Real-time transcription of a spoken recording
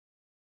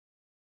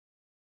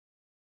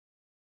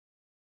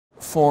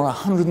For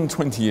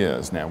 120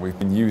 years now, we've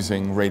been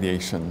using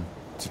radiation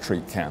to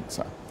treat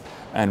cancer.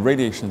 And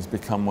radiation has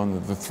become one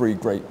of the three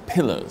great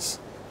pillars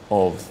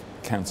of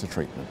cancer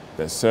treatment.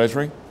 There's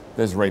surgery,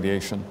 there's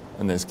radiation,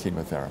 and there's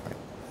chemotherapy.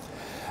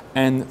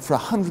 And for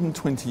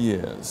 120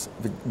 years,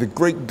 the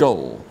great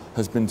goal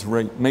has been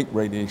to make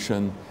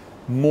radiation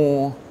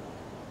more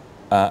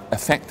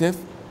effective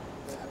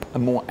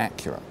and more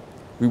accurate.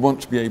 We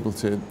want to be able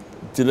to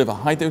deliver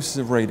high doses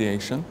of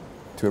radiation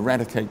to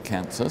eradicate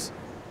cancers,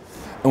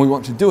 and we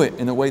want to do it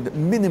in a way that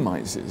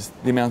minimizes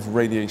the amount of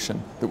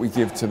radiation that we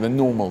give to the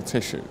normal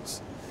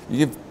tissues.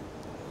 You give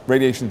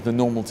radiation to the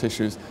normal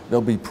tissues,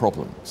 there'll be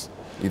problems,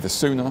 either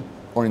sooner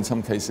or in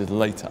some cases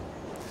later.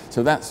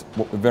 So that's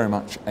what we very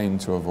much aim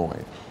to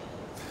avoid.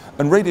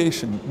 And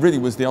radiation really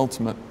was the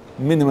ultimate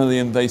minimally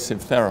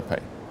invasive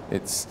therapy.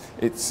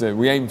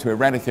 We aim to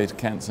eradicate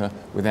cancer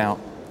without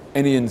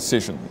any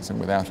incisions and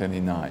without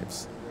any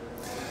knives.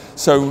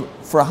 So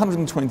for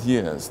 120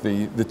 years,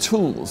 the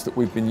tools that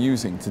we've been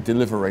using to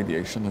deliver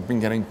radiation have been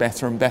getting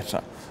better and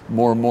better,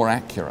 more and more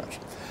accurate.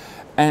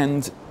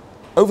 And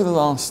over the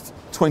last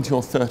 20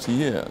 or 30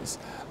 years,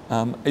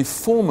 a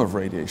form of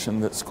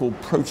radiation that's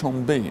called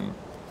proton beam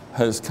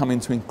has come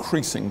into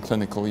increasing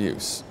clinical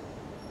use.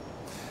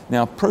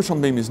 Now,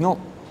 proton beam is not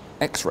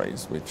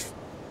X-rays, which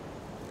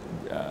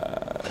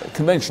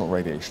conventional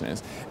radiation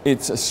is.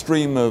 It's a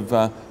stream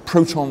of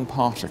proton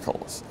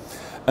particles.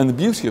 And the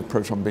beauty of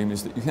proton beam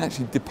is that you can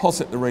actually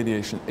deposit the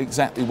radiation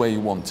exactly where you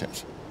want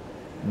it,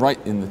 right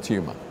in the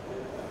tumor.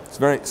 It's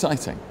very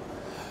exciting.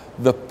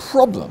 The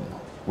problem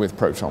with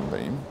proton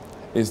beam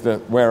is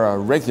that where a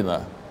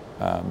regular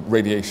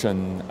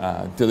radiation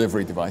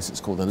delivery device, it's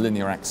called a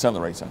linear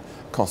accelerator,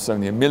 costs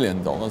only $1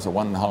 million or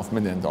 $1.5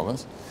 million,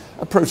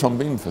 a proton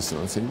beam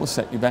facility will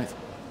set you back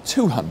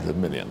 $200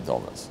 million.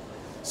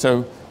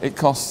 So it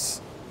costs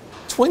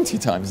 20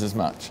 times as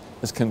much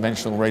as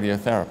conventional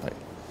radiotherapy.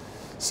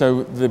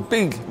 So the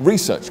big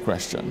research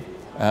question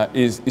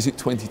is it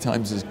 20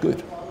 times as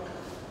good?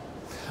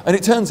 And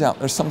it turns out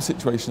there are some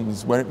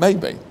situations where it may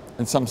be,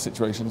 and some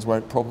situations where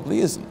it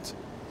probably isn't.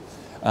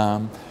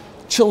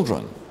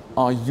 Children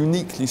are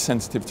uniquely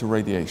sensitive to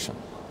radiation,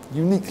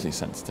 uniquely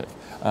sensitive.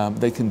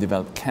 They can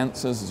develop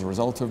cancers as a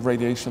result of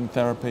radiation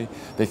therapy.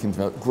 They can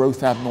develop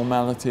growth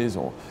abnormalities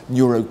or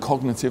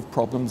neurocognitive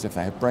problems if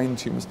they have brain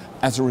tumors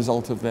as a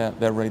result of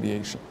their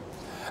radiation.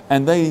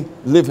 And they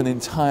live an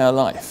entire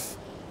life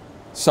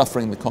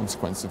suffering the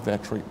consequence of their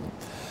treatment.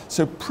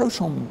 So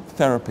proton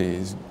therapy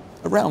is,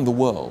 around the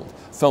world,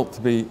 felt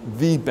to be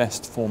the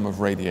best form of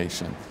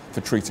radiation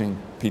for treating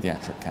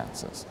pediatric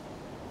cancers.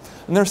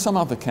 And there are some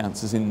other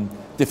cancers in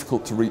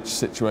difficult to reach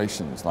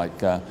situations, like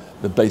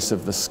the base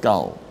of the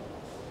skull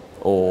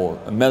or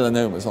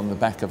melanomas on the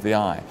back of the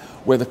eye,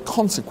 where the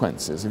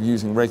consequences of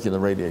using regular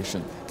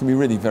radiation can be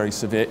really very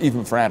severe,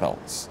 even for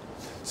adults.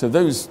 So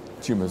those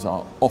tumors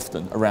are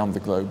often, around the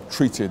globe,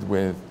 treated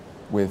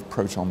with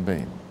proton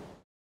beam.